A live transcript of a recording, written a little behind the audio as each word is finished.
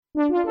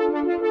Hello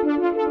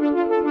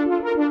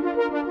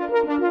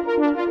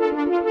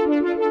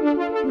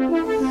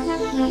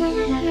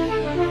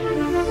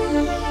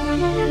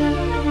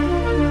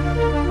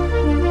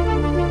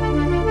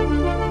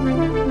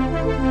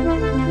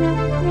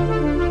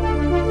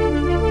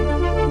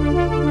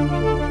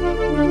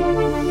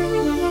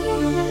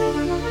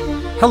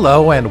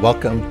and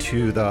welcome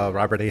to the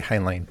Robert A.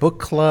 Heinlein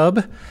Book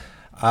Club.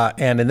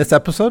 And in this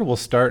episode, we'll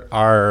start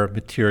our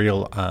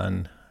material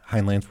on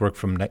Heinlein's work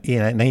from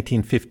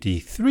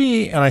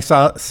 1953. And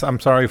I'm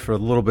sorry for a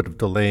little bit of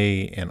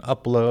delay in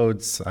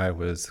uploads. I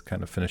was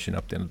kind of finishing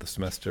up the end of the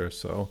semester,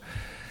 so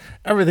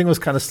everything was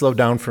kind of slowed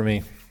down for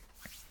me.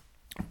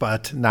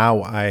 But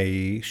now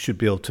I should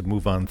be able to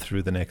move on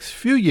through the next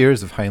few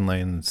years of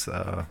Heinlein's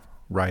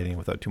writing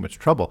without too much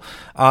trouble.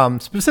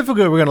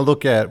 Specifically, we're going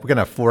to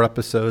have 4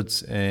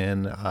 episodes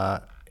in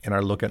our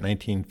look at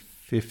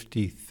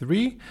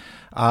 1953.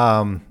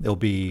 There'll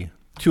be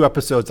 2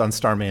 episodes on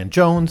Starman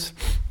Jones,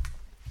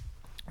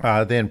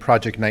 then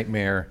Project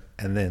Nightmare,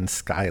 and then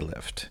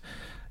Skylift.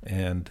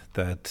 And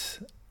that,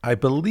 I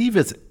believe,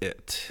 is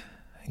it.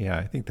 Yeah,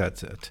 I think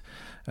that's it.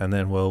 And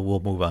then we'll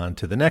move on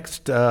to the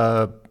next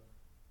book,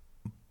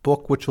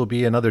 which will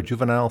be another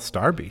juvenile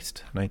Star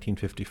Beast,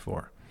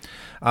 1954.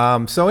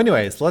 So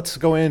anyways, let's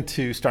go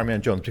into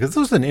Starman Jones, because this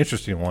was an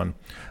interesting one.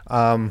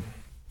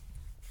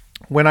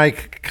 When I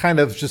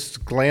kind of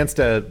just glanced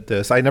at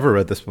this, I never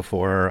read this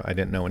before. I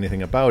didn't know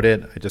anything about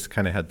it. I just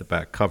kind of had the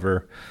back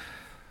cover,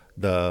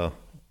 the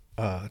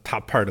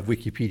top part of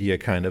Wikipedia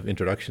kind of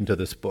introduction to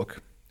this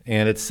book.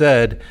 And it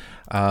said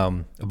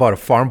about a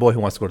farm boy who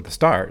wants to go to the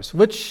stars,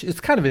 which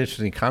is kind of an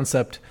interesting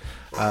concept,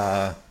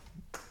 because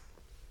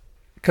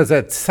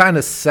it kind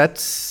of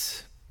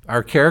sets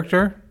our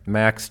character,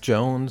 Max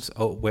Jones,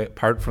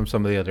 apart from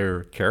some of the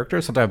other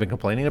characters. Something I've been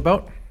complaining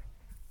about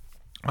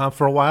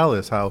for a while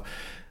is how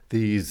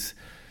these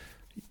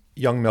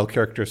young male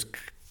characters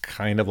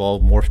kind of all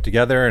morph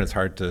together, and it's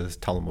hard to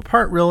tell them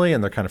apart, really,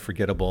 and they're kind of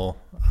forgettable.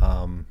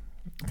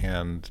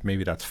 And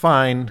maybe that's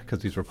fine, because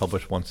these were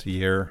published once a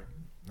year,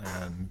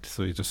 and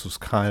so he just was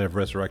kind of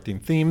resurrecting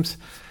themes.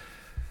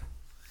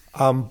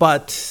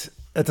 But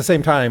at the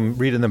same time,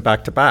 reading them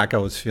back to back, I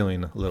was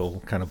feeling a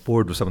little kind of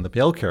bored with some of the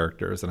male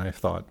characters, and I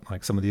thought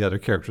like some of the other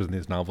characters in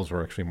these novels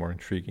were actually more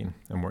intriguing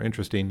and more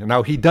interesting. And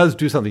now he does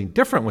do something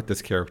different with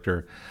this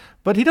character,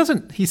 but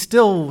he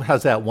still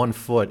has that one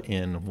foot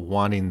in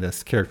wanting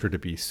this character to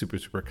be super,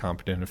 super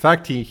competent. In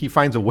fact, he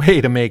finds a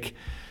way to make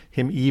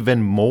him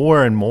even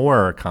more and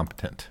more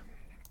competent,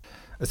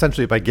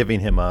 essentially by giving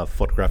him a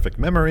photographic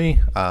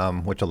memory,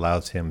 which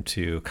allows him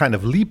to kind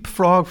of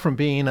leapfrog from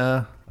being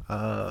a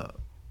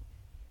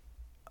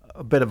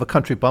bit of a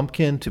country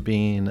bumpkin to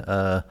being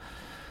a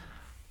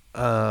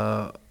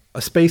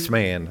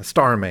spaceman, a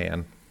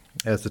starman,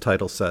 as the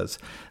title says.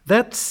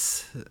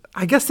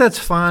 I guess that's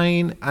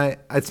fine.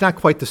 It's not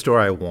quite the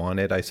story I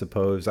wanted, I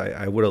suppose.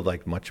 I would have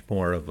liked much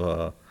more of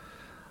a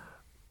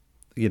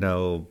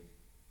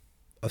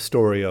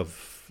story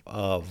of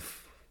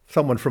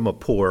someone from a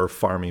poor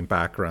farming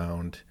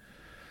background,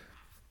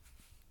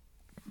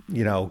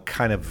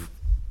 kind of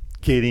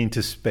getting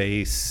to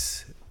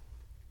space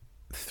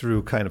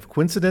through kind of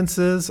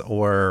coincidences,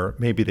 or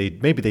maybe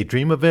they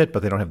dream of it,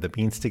 but they don't have the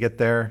means to get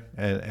there.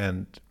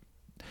 And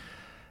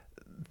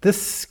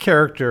this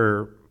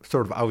character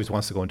sort of always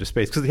wants to go into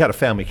space because he had a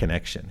family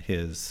connection.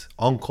 His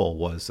uncle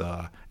was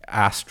an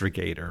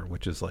astrogator,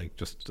 which is like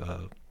just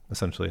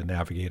essentially a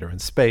navigator in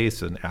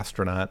space, an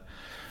astronaut.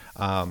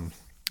 And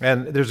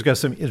there's got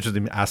some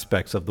interesting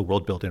aspects of the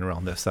world building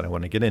around this that I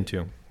want to get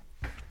into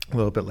a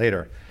little bit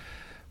later.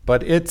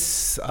 But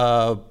it's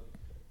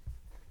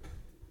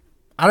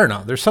I don't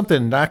know. There's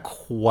something not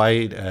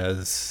quite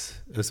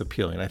as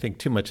appealing. I think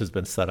too much has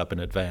been set up in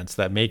advance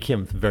that make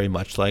him very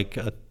much like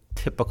a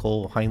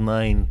typical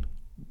Heinlein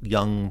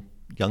young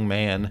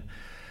man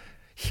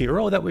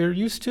hero that we're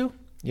used to.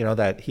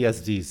 That he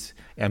has these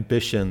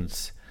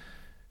ambitions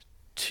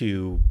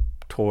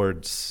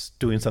towards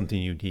doing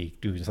something unique,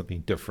 doing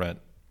something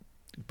different,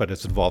 but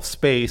it involves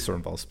space or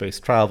involves space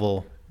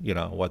travel.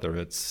 Whether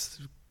it's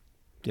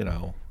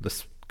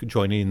this.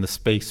 Joining the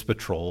space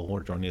patrol,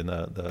 or joining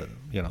the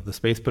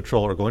space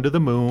patrol, or going to the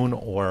moon,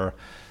 or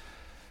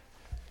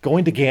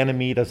going to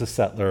Ganymede as a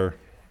settler.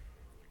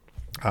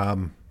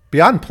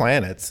 Beyond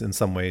planets, in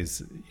some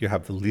ways, you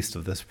have the least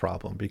of this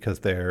problem because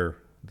the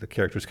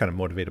character's kind of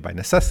motivated by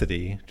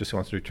necessity, just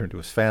wants to return to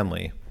his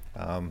family.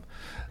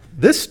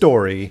 This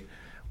story,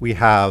 we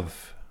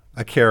have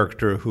a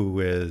character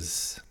who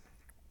is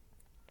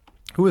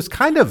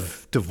kind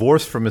of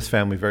divorced from his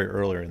family very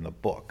early in the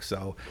book.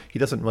 So he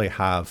doesn't really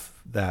have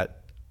that.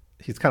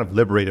 He's kind of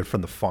liberated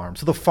from the farm.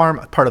 So the farm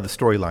part of the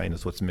storyline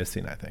is what's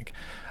missing, I think.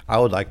 I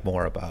would like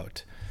more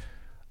about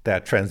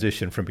that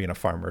transition from being a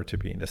farmer to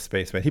being a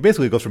spaceman. He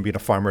basically goes from being a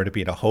farmer to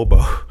being a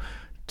hobo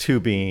to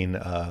being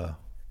a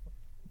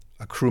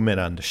crewman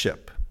on the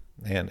ship.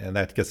 And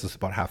that gets us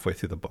about halfway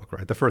through the book,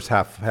 right? The first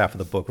half of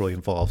the book really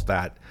involves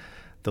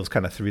those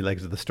kind of 3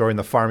 legs of the story, and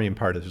the farming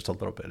part is just a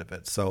little bit of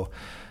it. So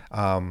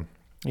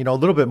a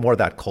little bit more of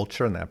that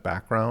culture and that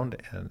background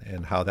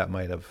and how that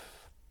might have.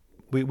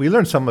 We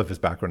learned some of his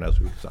background as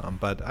we saw him,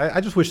 but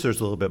I just wish there's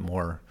a little bit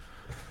more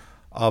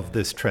of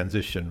this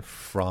transition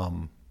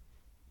from,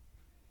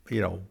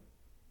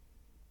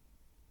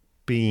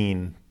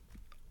 being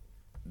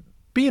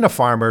a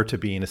farmer to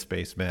being a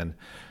spaceman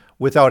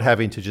without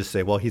having to just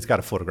say, well, he's got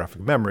a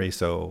photographic memory,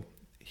 so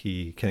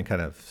he can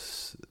kind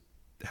of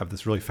have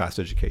this really fast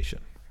education.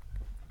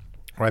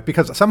 Right?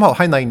 Because somehow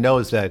Heinlein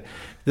knows that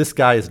this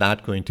guy is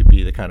not going to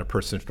be the kind of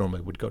person who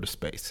normally would go to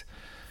space.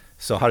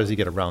 So how does he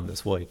get around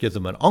this? Well, he gives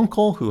him an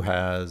uncle who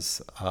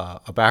has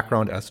a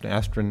background as an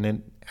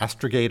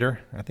astrogator,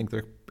 I think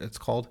it's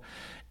called.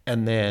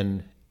 And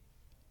then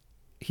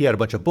he had a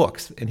bunch of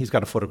books, and he's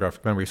got a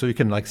photographic memory. So he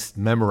can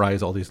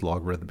memorize all these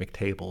logarithmic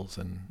tables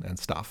and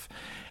stuff.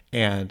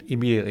 And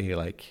immediately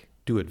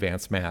do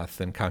advanced math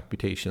and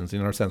computations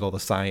and understands all the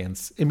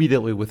science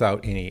immediately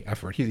without any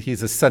effort.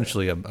 He's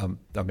essentially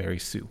a Mary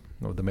Sue,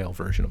 or the male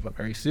version of a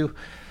Mary Sue.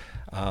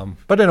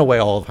 But in a way,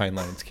 all of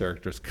Heinlein's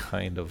characters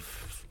kind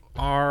of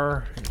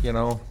are,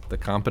 the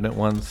competent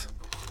ones.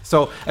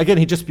 So again,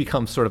 he just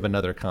becomes sort of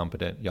another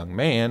competent young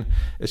man.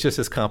 It's just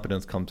his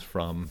competence comes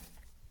from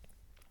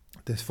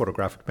this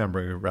photographic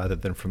memory rather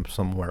than from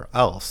somewhere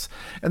else.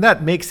 And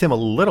that makes him a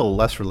little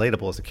less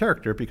relatable as a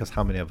character, because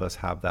how many of us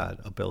have that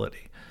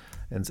ability?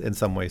 And in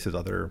some ways, his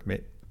other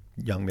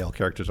young male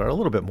characters are a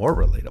little bit more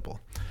relatable.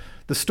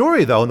 The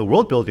story, though, and the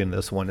world building in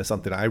this one is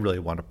something I really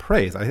want to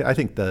praise. I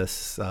think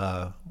this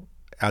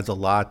adds a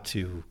lot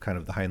to kind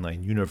of the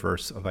Heinlein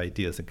universe of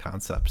ideas and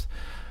concepts.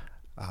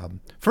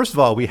 First of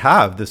all, we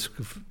have this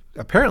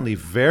apparently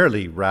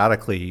very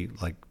radically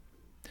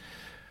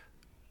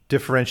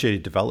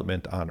differentiated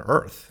development on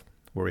Earth,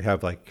 where we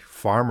have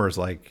farmers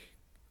like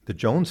the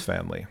Jones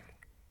family,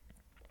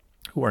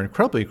 who are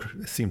incredibly,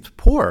 seems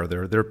poor.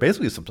 They're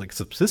basically some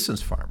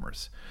subsistence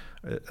farmers.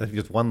 I think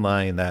there's one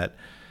line that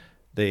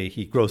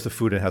he grows the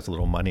food and has a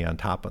little money on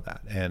top of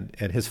that. And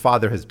his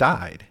father has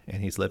died,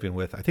 and he's living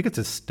with, I think it's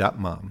his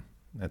stepmom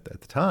at the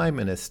time.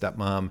 And his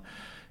stepmom,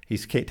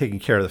 he's taking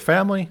care of the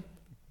family,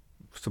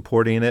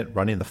 supporting it,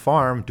 running the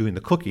farm, doing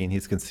the cooking.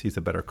 He's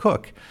a better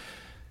cook,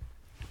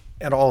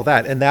 and all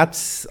that. And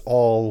that's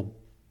all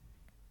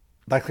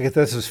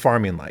this is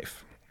farming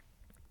life.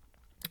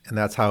 And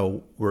that's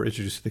how we're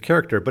introduced to the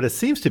character. But it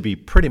seems to be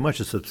pretty much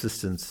a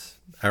subsistence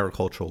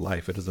agricultural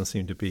life. It doesn't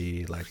seem to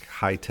be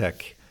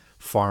high-tech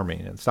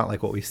farming. It's not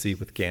like what we see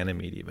with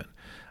Ganymede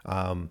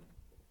even.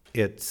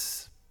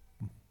 It's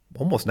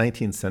almost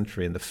 19th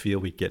century in the feel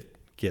we get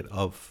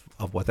of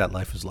what that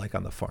life is like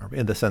on the farm.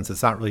 In the sense,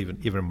 it's not really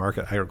even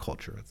market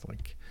agriculture.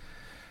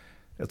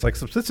 It's like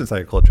subsistence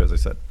agriculture, as I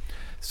said.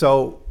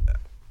 So,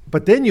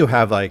 but then you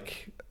have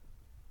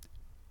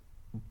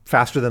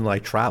faster than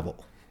light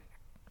travel.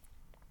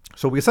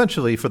 So we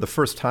essentially, for the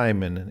first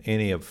time in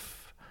any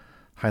of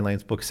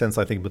Heinlein's books since,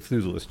 I think,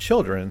 Methuselah's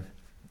Children,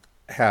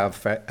 have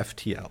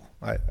FTL.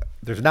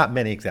 There's not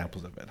many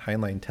examples of it.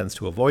 Heinlein tends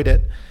to avoid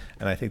it,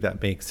 and I think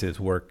that makes his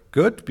work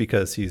good,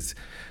 because he's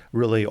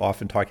really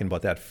often talking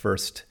about that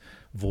first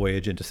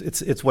voyage into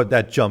it's what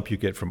that jump you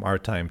get from our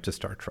time to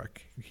Star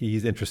Trek.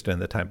 He's interested in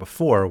the time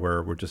before,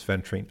 where we're just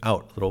venturing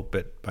out little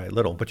bit by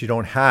little, but you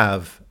don't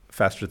have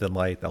faster than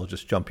light that'll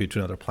just jump you to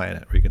another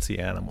planet where you can see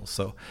animals,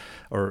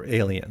 or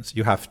aliens.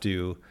 You have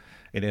to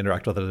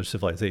interact with other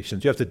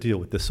civilizations. You have to deal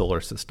with the solar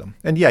system.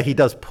 And yeah, he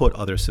does put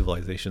other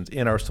civilizations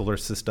in our solar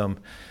system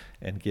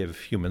and give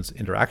humans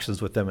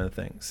interactions with them and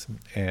things.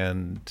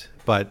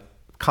 But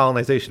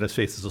colonization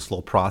faces a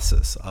slow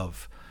process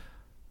of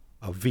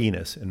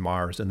Venus and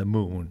Mars and the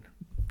moon,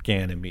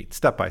 Ganymede,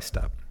 step by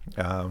step.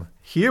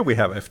 Here we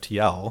have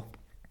FTL,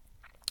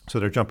 so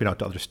they're jumping out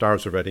to other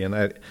stars already.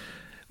 And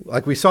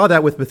we saw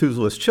that with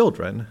Methuselah's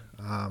Children,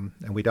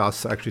 and we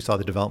also actually saw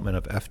the development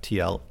of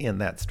FTL in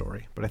that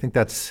story. But I think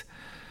that's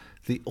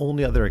the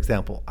only other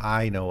example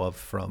I know of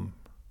from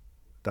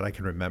that I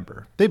can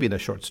remember. Maybe in a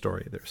short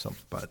story there's some,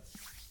 but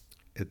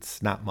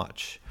it's not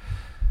much.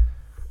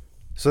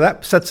 So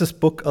that sets this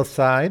book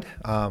aside.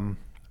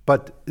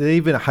 But it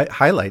even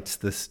highlights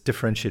this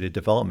differentiated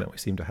development we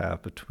seem to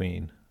have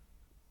between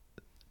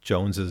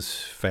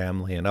Jones's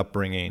family and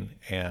upbringing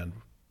and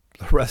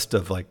the rest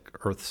of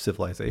Earth's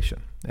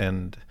civilization.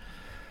 And,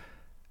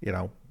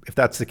 if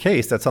that's the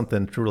case, that's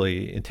something to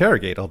really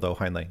interrogate, although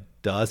Heinlein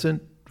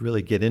doesn't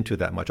really get into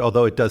that much.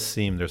 Although it does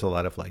seem there's a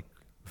lot of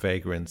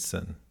vagrants,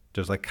 and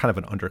there's kind of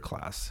an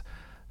underclass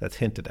that's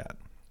hinted at.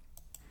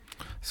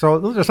 So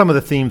those are some of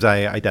the themes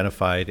I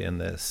identified in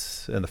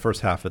the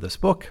first half of this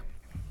book.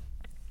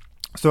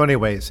 So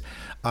anyways,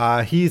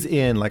 he's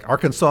in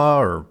Arkansas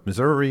or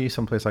Missouri,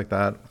 someplace like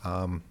that.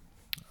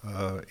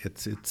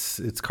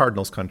 It's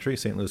Cardinals country,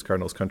 St. Louis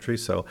Cardinals country.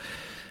 So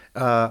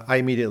I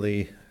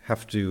immediately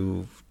have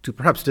to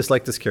perhaps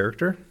dislike this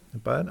character,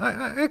 but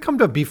I come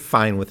to be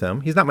fine with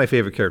him. He's not my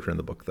favorite character in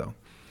the book, though.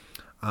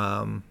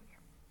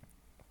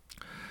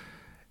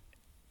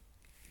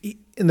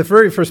 In the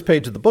very first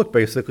page of the book,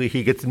 basically,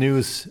 he gets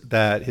news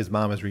that his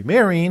mom is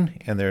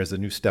remarrying, and there's a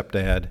new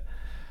stepdad.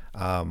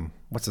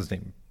 What's his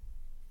name?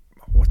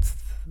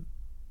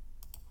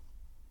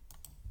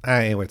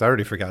 Anyways, I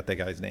already forgot that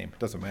guy's name.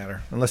 Doesn't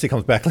matter unless he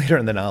comes back later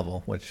in the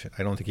novel, which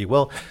I don't think he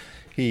will.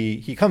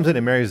 He comes in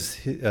and marries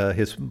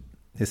his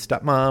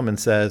stepmom and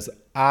says,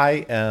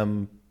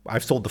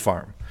 I've sold the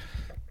farm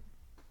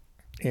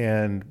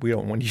and we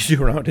don't want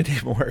you around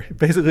anymore.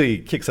 Basically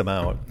kicks him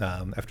out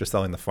after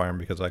selling the farm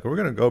because like, we're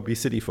going to go be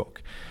city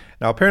folk.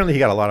 Now, apparently he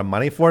got a lot of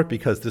money for it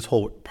because this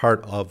whole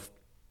part of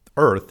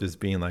Earth is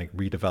being like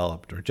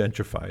redeveloped or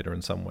gentrified or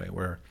in some way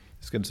where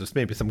it's going to just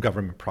maybe some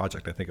government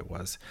project, I think it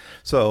was.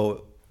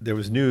 So there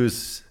was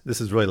news.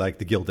 This is really like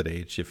the Gilded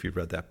Age, if you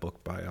read that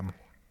book by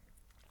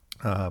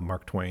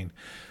Mark Twain,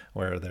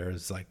 where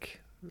there's like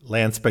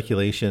land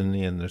speculation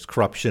and there's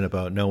corruption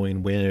about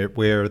knowing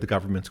where the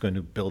government's going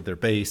to build their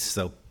base.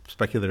 So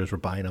speculators were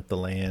buying up the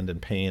land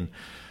and paying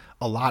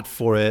a lot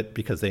for it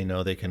because they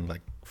know they can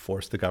like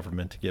force the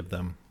government to give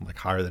them like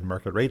higher than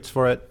market rates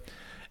for it.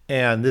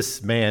 And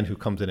this man who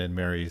comes in and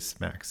marries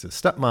Max's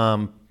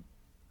stepmom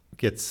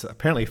gets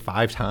apparently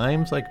 5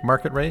 times like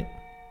market rate.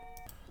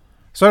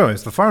 So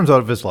anyways, the farm's out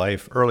of his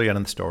life early on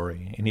in the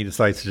story, and he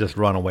decides to just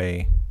run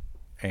away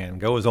and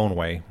go his own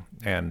way.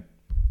 And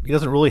he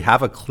doesn't really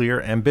have a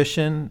clear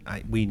ambition.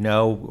 We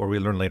know, or we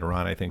learn later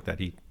on, I think, that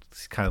he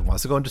kind of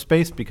wants to go into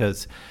space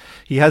because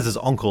he has his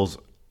uncle's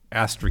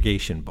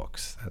astrogation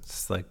books.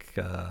 That's like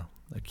a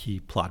key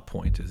plot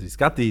point. Is he's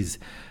got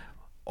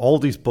all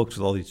these books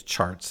with all these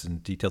charts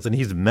and details, and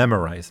he's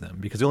memorized them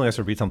because he only has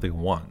to read something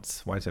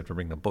once. Why does he have to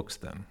bring the books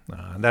then?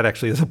 And that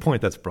actually is a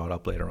point that's brought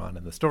up later on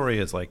in the story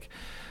is like,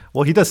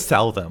 well, he does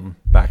sell them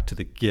back to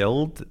the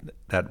guild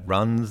that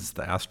runs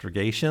the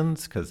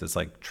astrogations because it's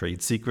like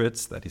trade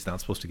secrets that he's not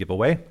supposed to give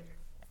away.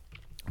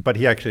 But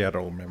he actually had it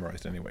all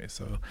memorized anyway,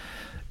 so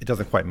it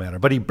doesn't quite matter.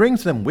 But he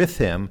brings them with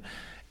him,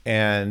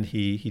 and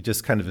he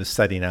just kind of is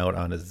setting out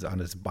on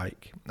his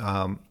bike.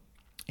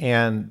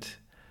 And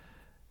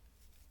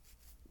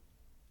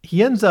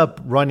he ends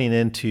up running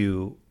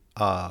into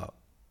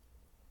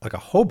like a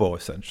hobo,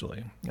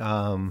 essentially,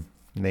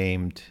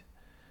 named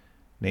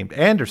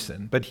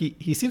Anderson. But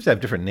he seems to have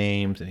different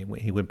names, and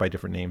he went by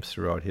different names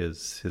throughout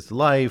his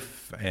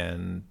life.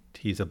 And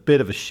he's a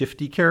bit of a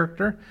shifty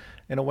character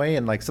in a way.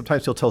 And like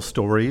sometimes he'll tell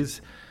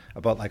stories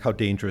about like how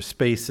dangerous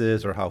space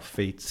is or how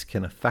fates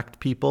can affect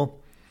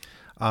people.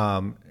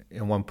 At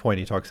one point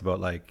he talks about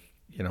like,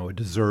 a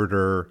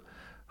deserter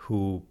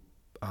who,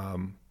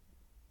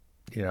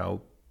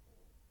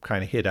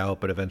 kind of hid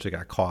out, but eventually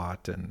got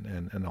caught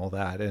and all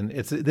that. And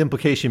it's the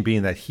implication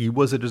being that he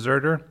was a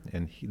deserter,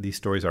 and these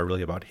stories are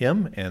really about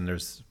him, and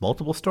there's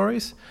multiple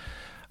stories.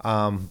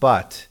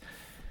 But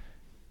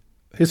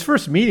his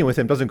first meeting with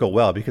him doesn't go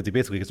well because he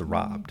basically gets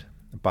robbed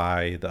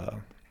by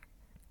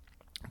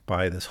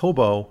this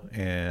hobo,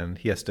 and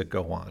he has to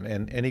go on.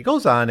 And he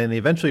goes on, and he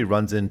eventually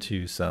runs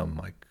into some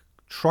like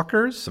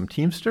truckers, some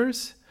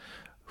Teamsters,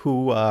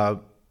 who,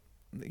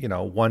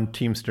 one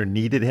Teamster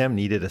needed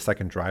a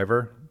second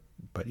driver.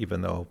 But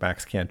even though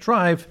Max can't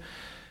drive,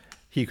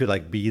 he could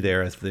like be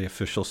there as the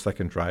official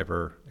second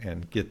driver,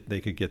 and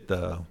they could get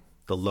the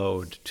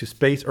load to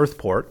space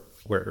Earthport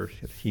where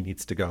he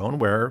needs to go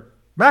and where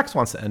Max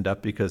wants to end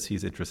up because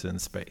he's interested in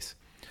space.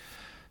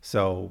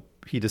 So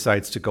he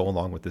decides to go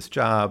along with this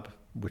job,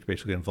 which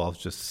basically involves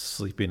just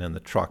sleeping in the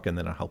truck and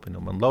then helping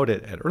them unload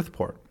it at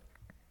Earthport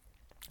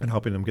and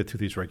helping them get through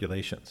these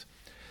regulations.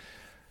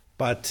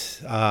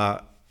 But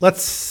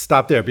let's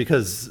stop there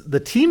because the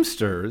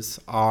Teamsters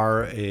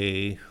are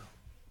a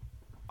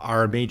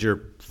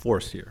major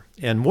force here.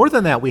 And more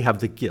than that, we have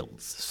the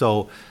guilds.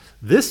 So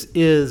this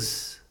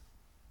is,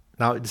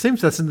 now it seems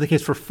that's the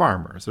case for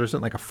farmers. There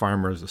isn't like a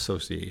farmers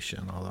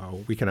association,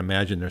 although we can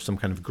imagine there's some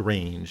kind of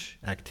grange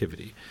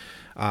activity.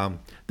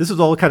 This is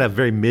all kind of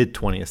very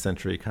mid-20th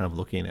century kind of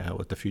looking at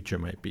what the future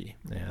might be.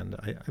 And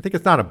I think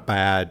it's not a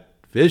bad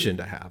vision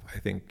to have. I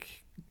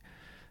think,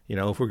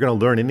 if we're going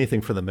to learn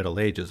anything from the Middle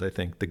Ages, I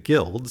think the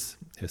guilds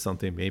is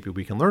something maybe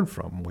we can learn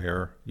from,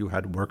 where you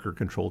had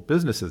worker-controlled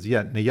businesses.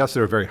 Yes,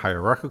 they're very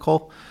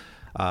hierarchical.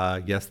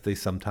 Yes, they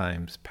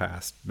sometimes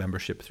passed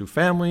membership through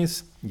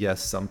families.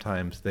 Yes,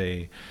 sometimes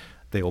they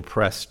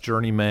oppressed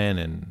journeymen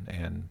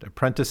and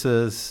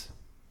apprentices.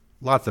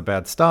 Lots of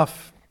bad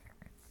stuff.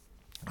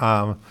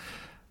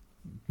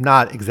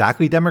 Not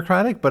exactly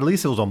democratic, but at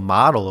least it was a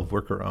model of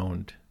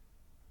worker-owned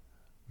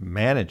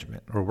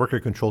management or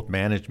worker-controlled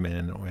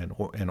management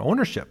and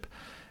ownership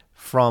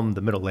from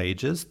the Middle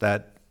Ages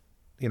that,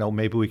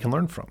 maybe we can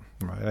learn from,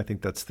 right? I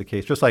think that's the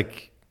case. Just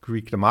like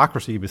Greek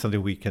democracy would be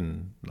something we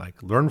can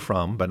like learn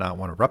from but not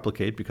want to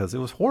replicate because it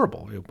was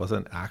horrible. It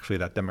wasn't actually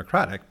that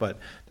democratic, but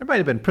there might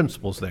have been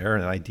principles there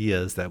and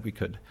ideas that we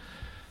could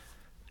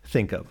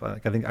think of.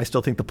 I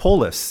still think the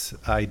polis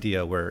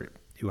idea where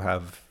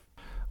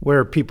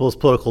people's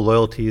political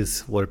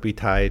loyalties would be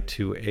tied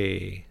to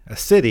a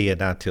city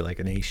and not to like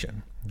a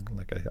nation.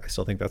 Like I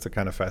still think that's a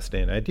kind of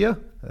fascinating idea,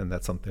 and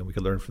that's something we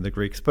could learn from the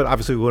Greeks. But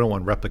obviously, we wouldn't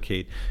want to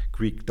replicate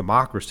Greek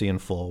democracy in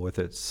full with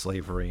its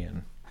slavery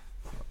and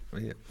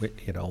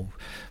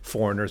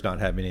foreigners not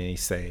having any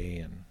say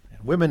and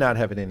women not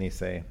having any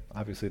say.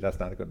 Obviously, that's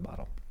not a good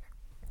model.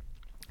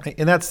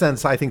 In that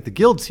sense, I think the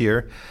guilds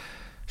here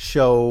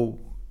show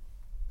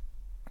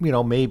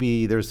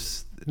maybe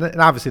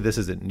and obviously this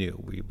isn't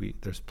new.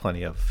 There's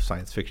plenty of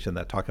science fiction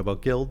that talk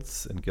about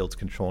guilds and guilds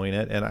controlling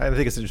it. And I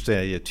think it's an interesting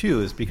idea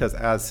too, is because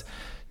as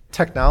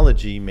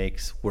technology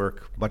makes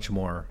work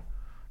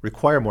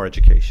require more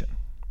education.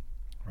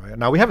 Right?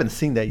 Now, we haven't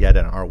seen that yet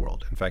in our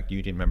world. In fact,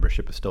 union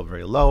membership is still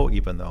very low,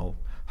 even though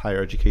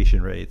higher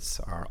education rates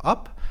are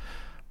up.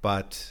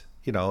 But,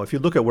 if you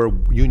look at where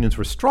unions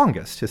were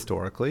strongest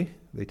historically,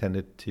 they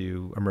tended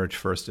to emerge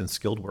first in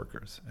skilled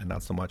workers and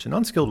not so much in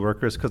unskilled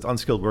workers, because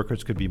unskilled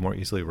workers could be more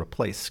easily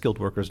replaced. Skilled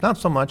workers, not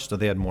so much, so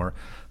they had more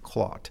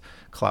clout.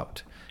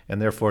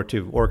 And therefore,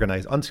 to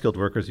organize unskilled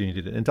workers, you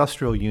needed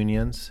industrial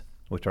unions,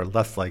 which are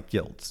less like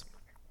guilds.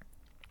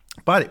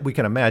 But we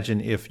can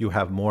imagine if you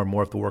have more and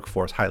more of the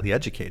workforce highly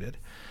educated,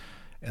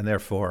 and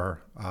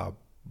therefore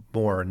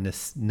more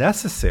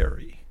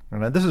necessary.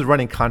 And this is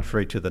running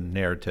contrary to the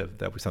narrative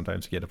that we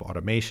sometimes get of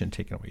automation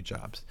taking away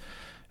jobs.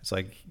 It's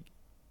like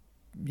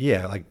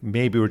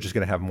maybe we're just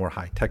going to have more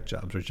high-tech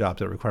jobs, or jobs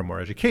that require more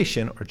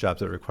education, or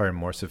jobs that require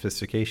more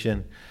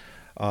sophistication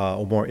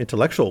or more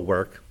intellectual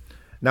work.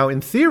 Now,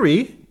 in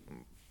theory,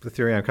 the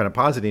theory I'm kind of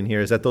positing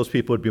here is that those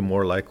people would be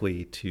more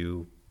likely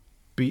to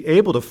be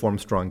able to form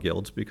strong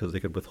guilds because they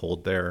could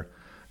withhold their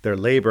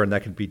labor, and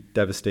that could be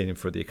devastating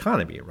for the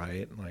economy,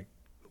 right? Like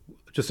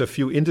just a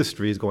few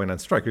industries going on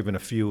strike, or even a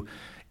few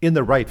in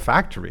the right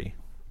factory,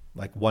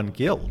 like one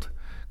guild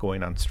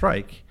going on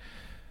strike,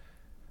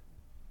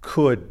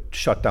 could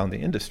shut down the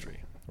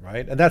industry,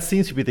 right? And that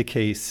seems to be the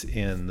case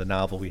in the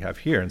novel we have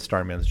here in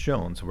STARMAN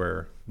Jones,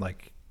 where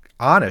like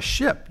on a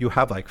ship, you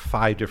have like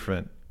 5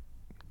 different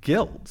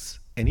guilds,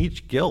 and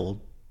each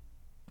guild,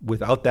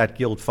 without that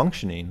guild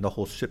functioning, the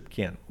whole ship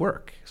can't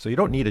work. So you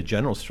don't need a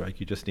general strike,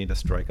 you just need a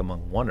strike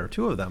among 1 or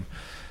 2 of them.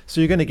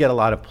 So you're going to get a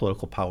lot of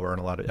political power and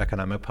a lot of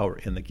economic power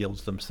in the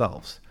guilds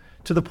themselves,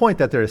 to the point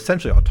that they're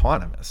essentially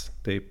autonomous.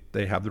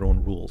 They have their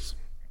own rules.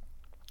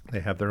 They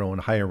have their own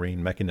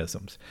hiring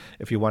mechanisms.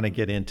 If you want to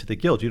get into the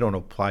guild, you don't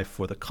apply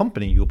for the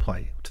company, you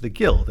apply to the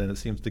guild. And it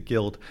seems the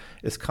guild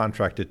is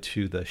contracted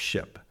to the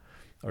ship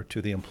or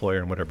to the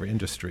employer in whatever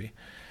industry.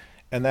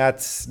 And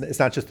it's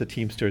not just the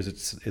Teamsters,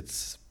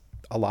 it's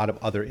a lot of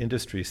other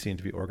industries seem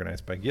to be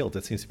organized by guilds.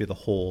 It seems to be the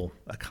whole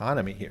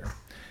economy here.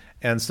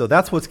 And so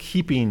that's what's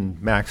keeping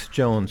Max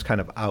Jones kind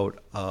of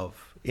out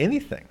of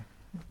anything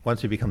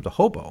once he becomes a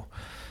hobo.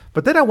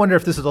 But then I wonder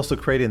if this is also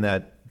creating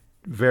that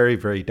very,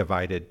 very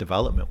divided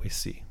development we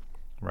see,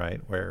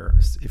 right? Where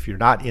if you're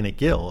not in a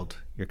guild,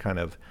 you're kind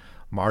of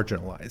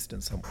marginalized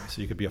in some way.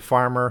 So you could be a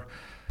farmer,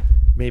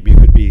 maybe you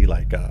could be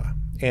like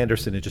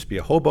Anderson and just be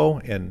a hobo.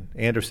 And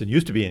Anderson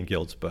used to be in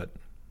guilds, but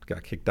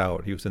got kicked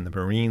out. He was in the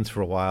Marines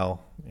for a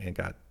while and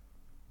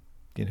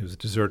he was a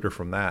deserter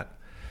from that.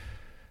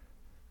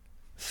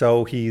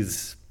 So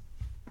it's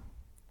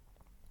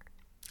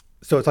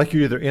like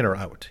you're either in or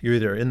out. You're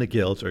either in the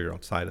guilds or you're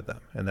outside of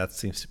them. And that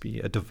seems to be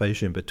a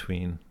division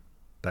between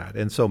that.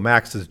 And so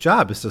Max's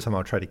job is to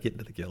somehow try to get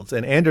into the guilds.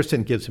 And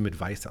Anderson gives him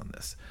advice on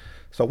this.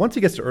 So once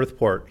he gets to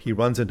Earthport, he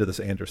runs into this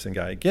Anderson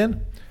guy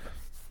again.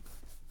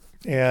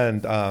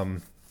 And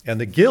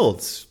the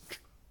guilds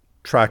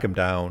track him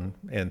down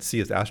and see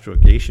his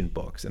astrogation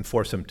books and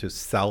force him to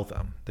sell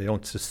them. They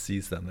don't just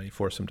seize them. They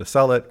force him to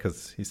sell it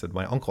because he said,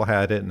 my uncle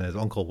had it, and his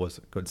uncle was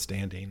good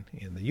standing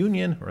in the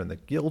union or in the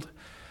guild.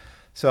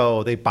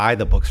 So they buy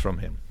the books from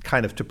him,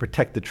 kind of to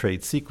protect the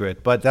trade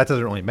secret. But that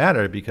doesn't really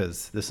matter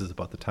because this is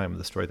about the time of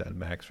the story that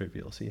Max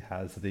reveals. He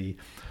has the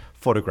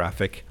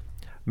photographic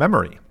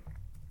memory.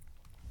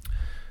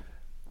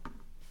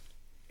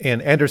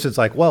 And Anderson's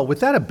like, well, with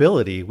that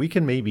ability, we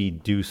can maybe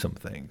do some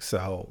things.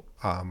 So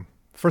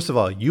first of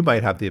all, you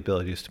might have the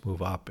abilities to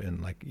move up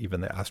in like even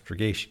the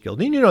astrogation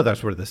guild. And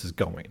that's where this is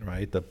going,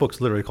 right? The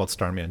book's literally called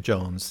Starman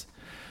Jones.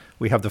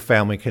 We have the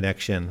family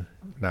connection.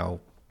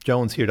 Now,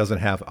 Jones here doesn't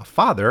have a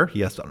father. He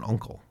has an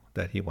uncle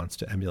that he wants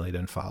to emulate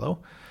and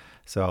follow.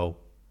 So,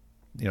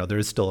 there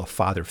is still a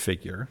father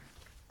figure.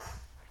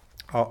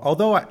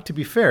 Although, to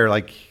be fair,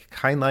 like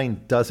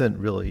Heinlein doesn't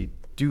really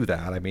do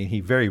that. I mean, he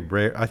very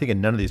rare. I think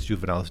in none of these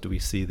juveniles do we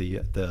see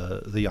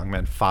the young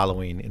man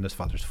following in his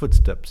father's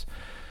footsteps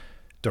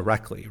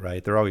directly,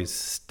 right? They're always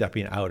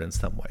stepping out in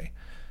some way.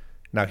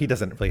 Now, he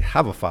doesn't really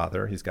have a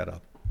father. He's got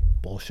a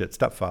bullshit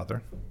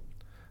stepfather,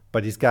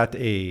 but he's got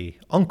a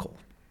uncle,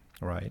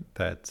 right?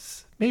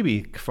 That's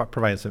maybe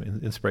providing some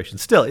inspiration.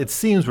 Still, it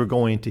seems we're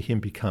going to him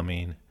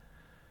becoming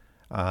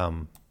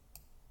an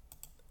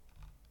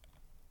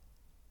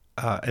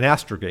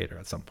astrogator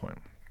at some point.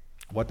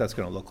 What that's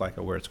going to look like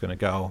or where it's going to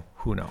go,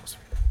 who knows?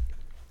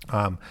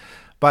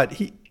 But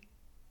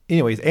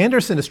anyways,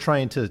 Anderson is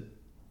trying to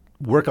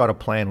work out a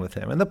plan with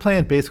him. And the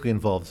plan basically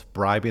involves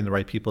bribing the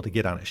right people to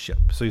get on a ship.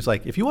 So he's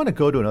like, if you want to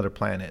go to another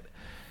planet,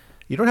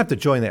 you don't have to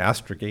join the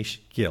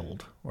astrogation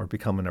guild or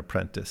become an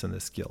apprentice in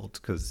this guild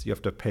because you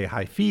have to pay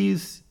high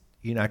fees.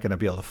 You're not going to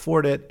be able to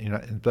afford it,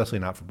 especially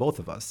not for both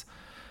of us.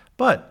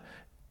 But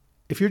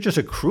if you're just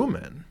a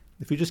crewman,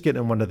 if you just get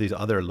in one of these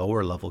other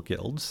lower level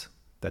guilds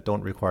that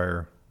don't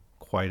require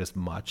quite as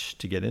much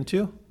to get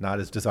into, not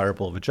as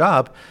desirable of a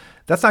job,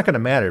 that's not going to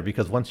matter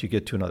because once you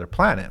get to another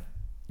planet,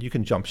 you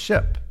can jump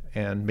ship,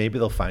 and maybe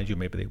they'll find you,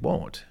 maybe they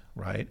won't,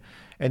 right?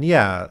 And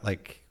yeah,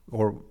 like,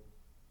 or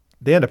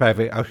they end up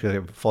having actually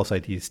false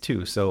IDs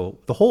too. So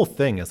the whole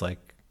thing is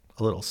like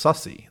a little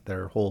sussy,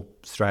 their whole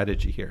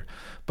strategy here.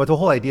 But the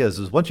whole idea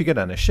is once you get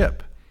on a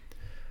ship,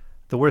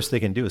 the worst they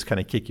can do is kind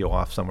of kick you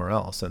off somewhere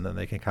else, and then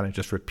they can kind of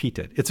just repeat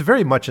it. It's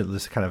very much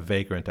this kind of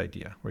vagrant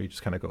idea where you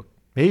just kind of go,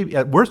 maybe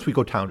at worst we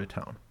go town to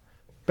town.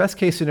 Best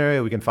case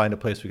scenario, we can find a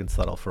place we can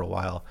settle for a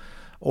while,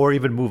 or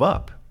even move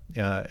up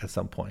at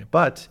some point.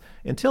 But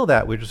until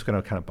that, we're just going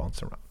to kind of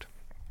bounce around.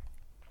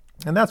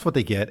 And that's what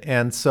they get.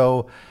 And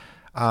so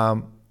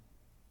now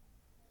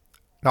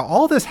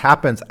all this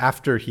happens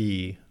after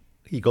he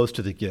goes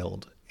to the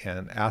guild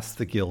and asks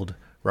the guild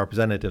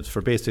representatives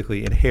for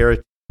basically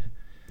inheriting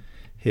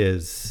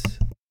his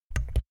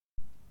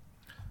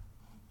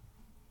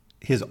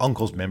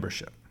uncle's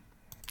membership,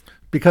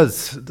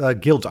 because the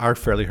guilds are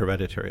fairly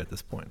hereditary at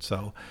this point.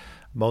 So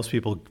most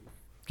people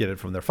get it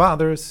from their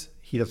fathers.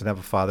 He doesn't have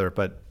a father,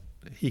 but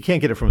he can't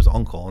get it from his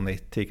uncle, and they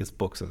take his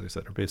books, as I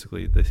said, or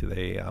basically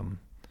they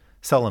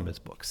sell him his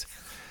books.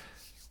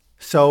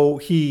 So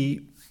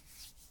he's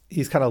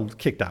kind of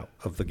kicked out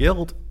of the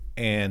guild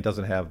and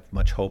doesn't have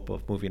much hope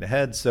of moving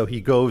ahead. So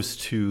he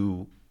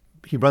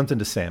runs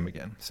into Sam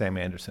again, Sam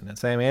Anderson. And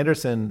Sam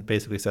Anderson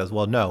basically says,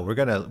 well, no, we're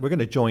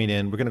gonna join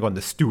in. We're gonna go in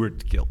the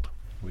Steward Guild,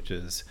 which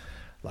is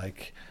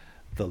like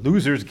the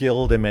losers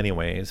guild in many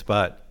ways,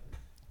 but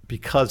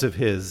because of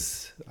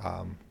his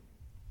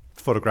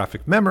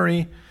photographic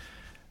memory,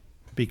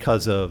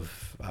 because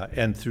of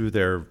and through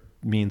their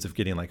means of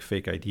getting like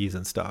fake IDs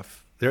and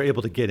stuff, they're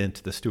able to get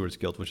into the Stewards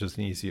Guild, which is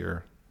an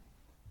easier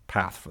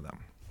path for them.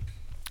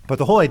 But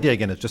the whole idea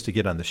again is just to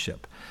get on the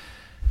ship.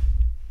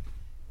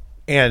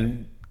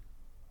 And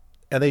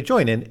they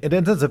join in, and it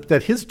ends up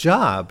that his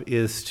job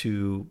is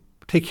to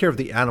take care of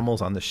the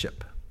animals on the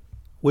ship,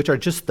 which are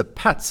just the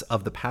pets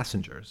of the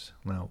passengers.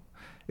 Now,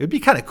 it would be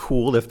kind of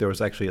cool if there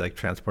was actually like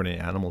transporting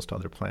animals to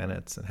other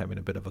planets and having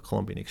a bit of a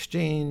Columbian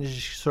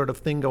exchange sort of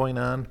thing going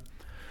on.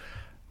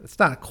 It's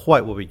not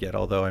quite what we get,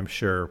 although I'm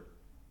sure,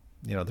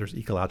 there's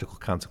ecological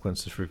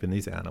consequences for even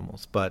these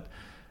animals. But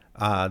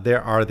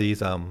there are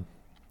these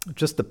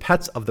just the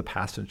pets of the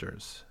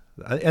passengers.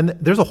 And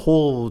there's a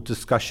whole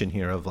discussion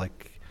here of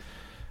like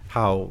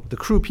how the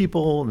crew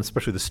people, and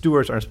especially the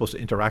stewards, aren't supposed to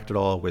interact at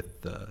all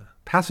with the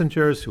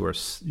passengers, who are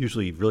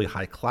usually really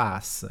high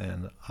class,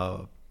 and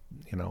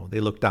they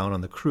look down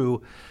on the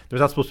crew. There's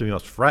not supposed to be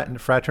much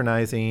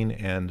fraternizing,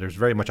 and there's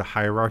very much a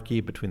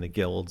hierarchy between the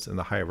guilds and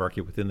the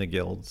hierarchy within the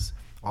guilds,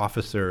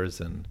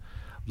 officers and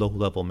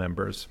low-level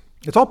members.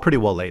 It's all pretty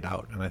well laid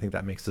out, and I think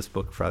that makes this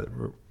book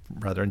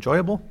rather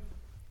enjoyable.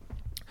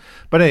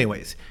 But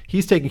anyways,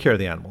 he's taking care of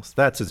the animals.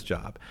 That's his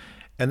job.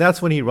 And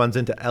that's when he runs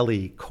into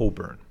Ellie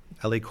Coburn.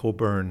 Ellie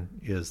Coburn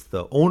is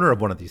the owner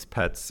of one of these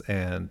pets,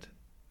 and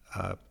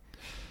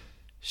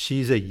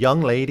she's a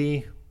young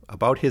lady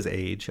about his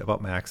age,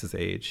 about Max's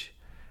age,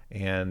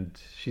 and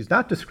she's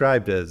not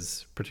described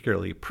as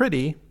particularly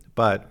pretty,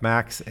 but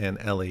Max and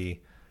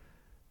Ellie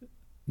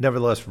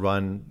nevertheless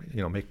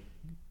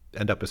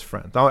end up as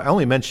friends. Now, I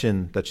only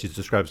mention that she's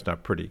described as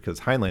not pretty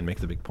because Heinlein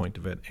makes a big point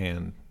of it,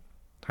 and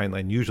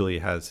Heinlein usually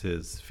has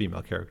his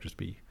female characters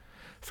be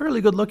fairly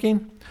good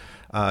looking.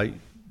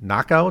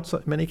 Knockouts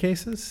in many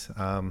cases,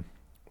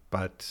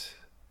 but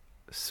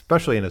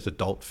especially in his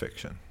adult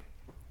fiction.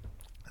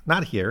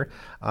 Not here,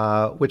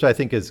 which I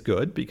think is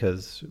good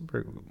because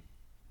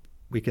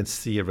we can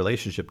see a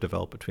relationship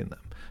develop between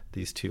them,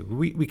 these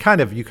two. You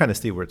kind of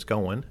see where it's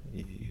going.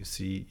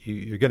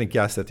 You're going to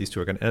guess that these two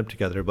are going to end up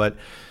together, but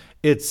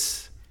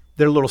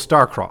they're a little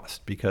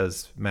star-crossed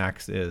because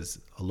Max is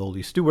a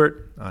lowly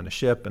steward on a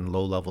ship and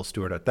low-level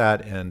steward at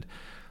that, and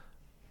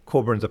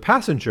Coburn's a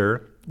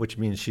passenger, which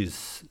means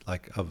she's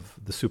like of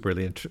the super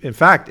elite. In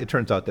fact, it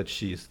turns out that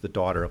she's the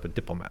daughter of a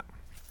diplomat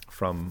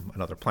from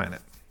another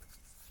planet.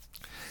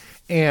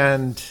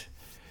 And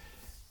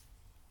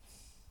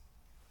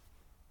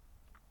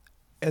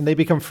they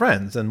become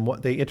friends, and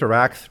they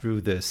interact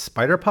through this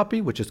spider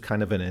puppy, which is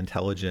kind of an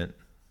intelligent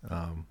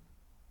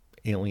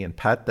alien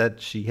pet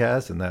that she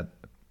has, and that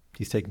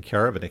he's taking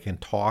care of, and it can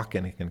talk,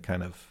 and it can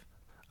kind of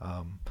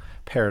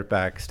parrot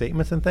back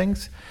statements and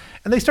things.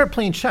 And they start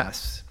playing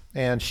chess,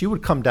 and she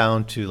would come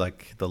down to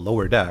like the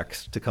lower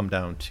decks to come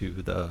down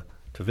to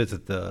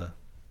visit the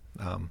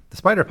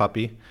spider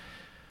puppy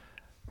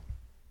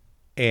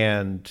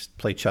and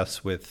play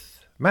chess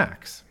with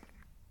Max.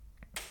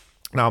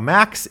 Now,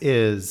 Max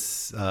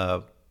is,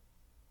 Max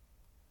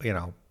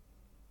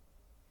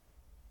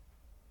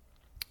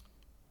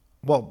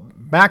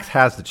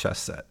has the chess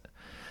set,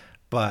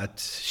 but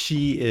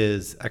she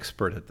is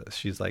expert at this.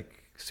 She's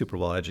like super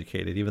well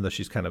educated, even though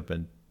she's kind of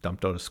been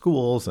dumped out of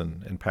schools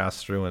and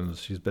passed through, and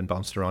she's been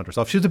bounced around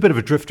herself. She's a bit of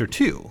a drifter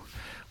too,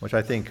 which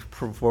I think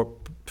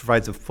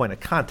provides a point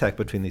of contact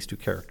between these two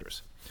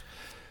characters.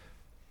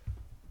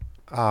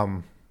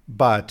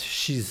 But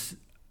she's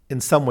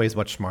in some ways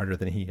much smarter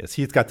than he is.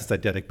 He's got this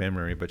eidetic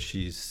memory, but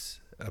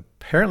she's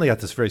apparently got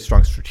this very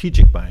strong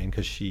strategic mind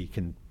because she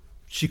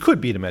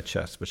could beat him at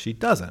chess, but she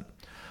doesn't.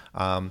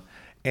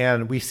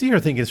 And we see her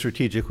thinking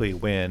strategically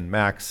when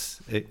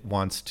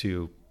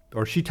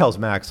she tells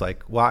Max,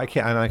 like, well, I'm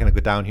not going to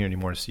go down here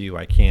anymore to see you.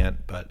 I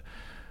can't, but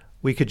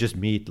we could just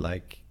meet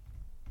like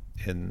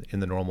in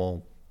the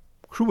normal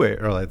crew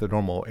or like the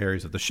normal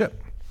areas of the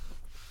ship,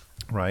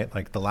 right?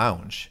 Like the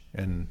lounge.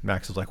 And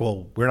Max is like,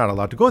 well, we're not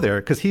allowed to go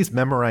there because he's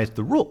memorized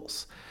the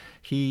rules.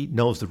 He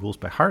knows the rules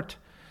by heart.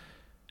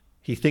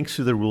 He thinks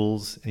through the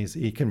rules and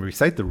he can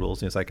recite the rules.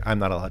 And he's like, I'm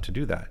not allowed to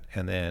do that.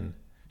 And then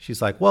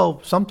she's like,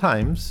 well,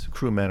 sometimes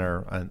crewmen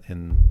are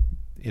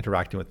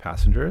interacting with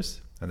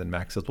passengers. And then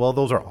Max says, well,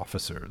 those are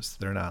officers.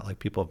 They're not like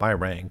people of my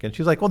rank. And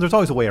she's like, well, there's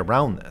always a way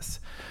around this.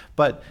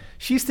 But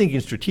she's thinking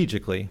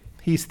strategically.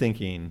 He's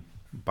thinking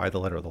by the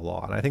letter of the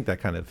law. And I think that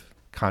kind of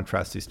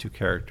contrasts these two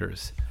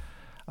characters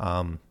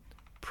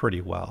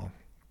pretty well.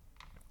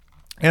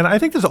 And I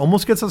think this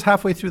almost gets us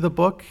halfway through the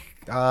book.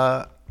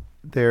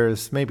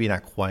 There's maybe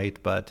not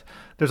quite, but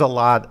there's a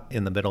lot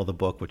in the middle of the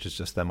book, which is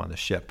just them on the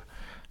ship.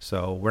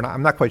 So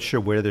I'm not quite sure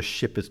where the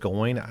ship is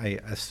going. I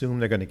assume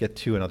they're going to get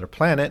to another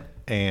planet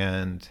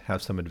and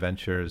have some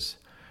adventures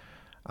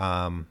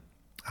on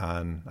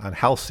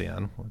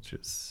Halcyon, which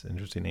is an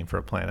interesting name for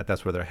a planet.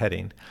 That's where they're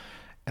heading.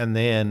 And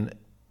then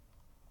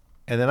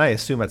I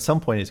assume at some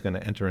point he's going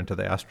to enter into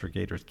the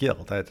Astrogators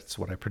Guild. That's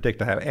what I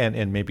predict.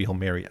 And maybe he'll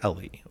marry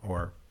Ellie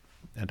or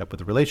end up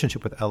with a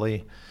relationship with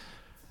Ellie.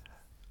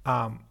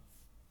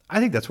 I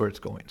think that's where it's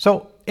going.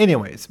 So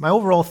anyways, my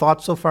overall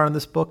thoughts so far in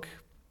this book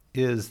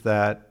is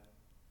that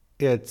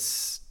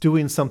it's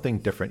doing something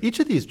different. Each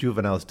of these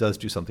juveniles does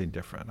do something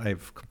different.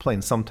 I've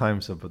complained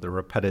sometimes of the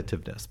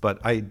repetitiveness, but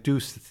I do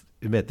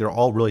admit they're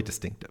all really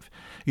distinctive.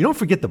 You don't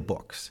forget the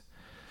books.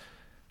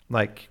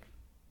 Like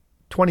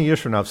 20 years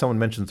from now, if someone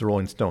mentions the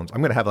Rolling Stones, I'm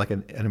going to have like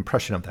an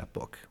impression of that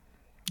book,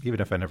 even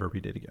if I never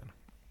read it again.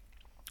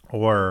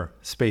 Or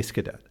Space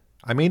Cadet.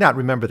 I may not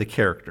remember the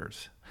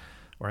characters,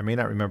 or I may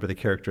not remember the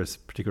characters'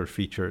 particular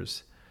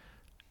features,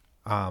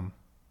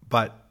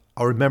 but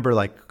I'll remember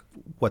like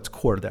what's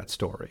core to that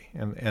story.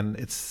 And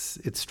it's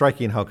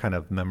striking how kind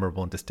of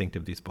memorable and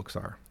distinctive these books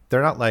are.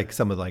 They're not like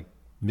some of like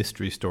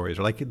mystery stories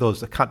or like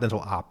those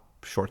Continental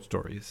Op short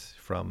stories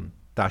from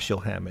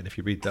Dashiell Hammett, if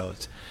you read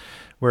those,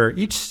 where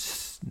each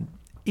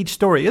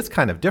story is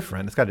kind of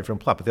different. It's got a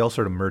different plot, but they all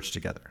sort of merge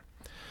together.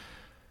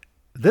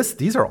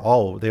 These are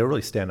all, they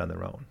really stand on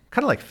their own.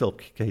 Kind of like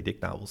Philip K.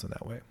 Dick novels in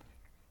that way.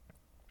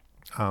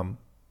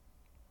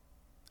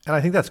 And I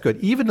think that's good,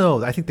 even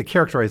though I think the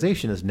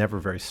characterization is never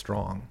very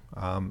strong.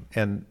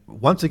 And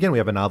once again, we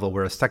have a novel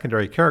where a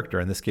secondary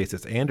character, in this case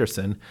it's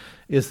Anderson,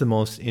 is the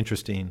most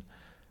interesting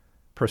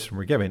person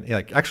we're given.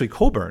 Like actually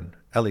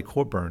Ellie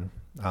Coburn,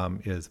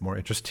 is more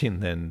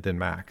interesting than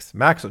Max.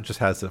 Max just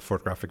has a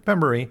photographic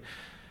memory,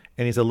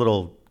 and he's a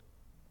little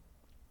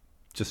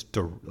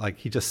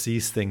he just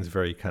sees things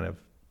very kind of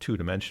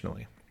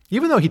two-dimensionally.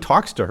 Even though he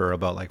talks to her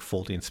about like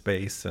folding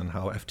space and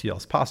how FTL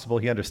is possible,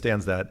 he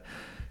understands that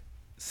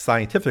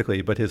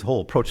scientifically, but his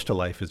whole approach to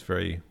life is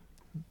very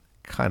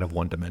kind of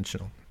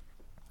one-dimensional,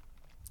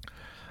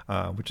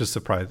 which is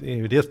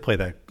surprising. He does play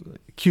that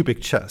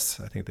cubic chess,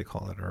 I think they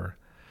call it, or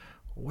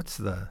what's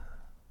the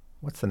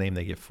name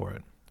they give for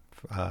it?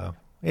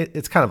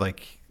 It's kind of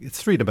like,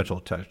 it's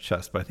three-dimensional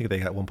chess, but I think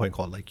they at one point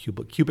called it like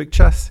cubic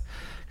chess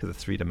because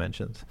it's 3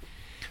 dimensions.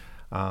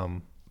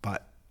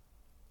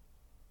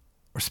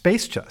 Or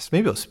space chess.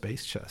 Maybe it was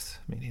space chess,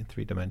 meaning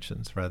 3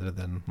 dimensions rather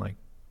than like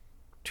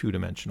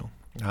 2-dimensional.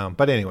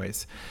 But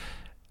anyways,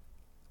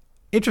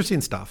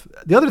 interesting stuff.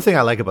 The other thing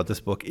I like about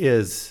this book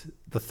is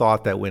the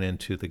thought that went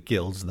into the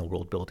guilds and the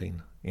world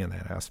building in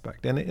that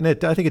aspect. And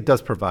I think it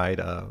does provide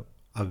a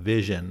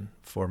vision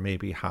for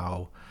maybe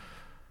how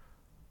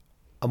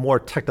a more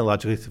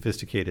technologically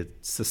sophisticated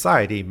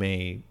society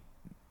may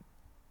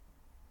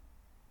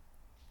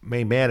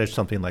manage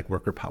something like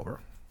worker power.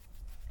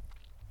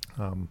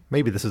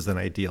 Maybe this is an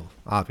ideal,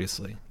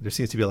 obviously. There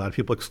seems to be a lot of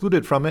people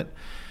excluded from it,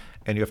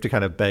 and you have to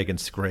kind of beg and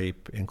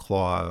scrape and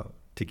claw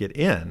to get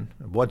in.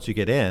 Once you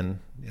get in,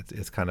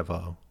 it's kind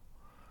of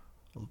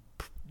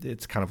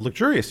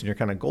luxurious, and you're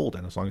kind of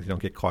golden as long as you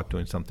don't get caught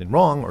doing something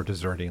wrong or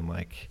deserting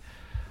like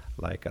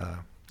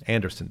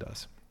Anderson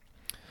does.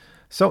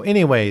 So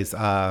anyways,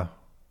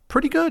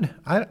 pretty good.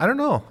 I don't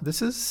know.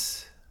 This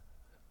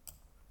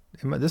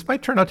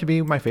might turn out to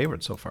be my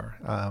favorite so far.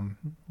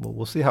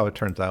 We'll see how it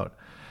turns out.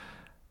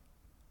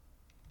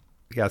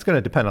 Yeah, it's going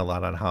to depend a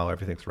lot on how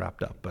everything's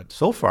wrapped up. But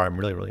so far, I'm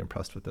really, really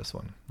impressed with this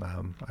one.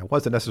 I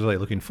wasn't necessarily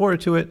looking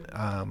forward to it,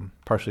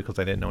 partially because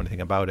I didn't know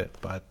anything about it,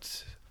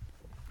 but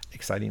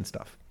exciting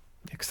stuff.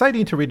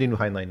 Exciting to read a new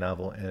Heinlein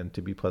novel and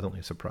to be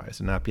pleasantly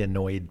surprised and not be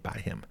annoyed by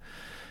him,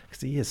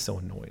 because he is so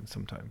annoying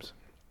sometimes.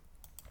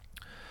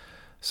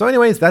 So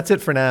anyways, that's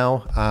it for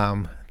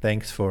now.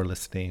 Thanks for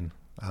listening.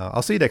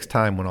 I'll see you next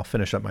time when I'll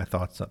finish up my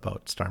thoughts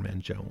about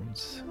Starman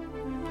Jones.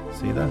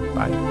 See you then.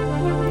 Bye.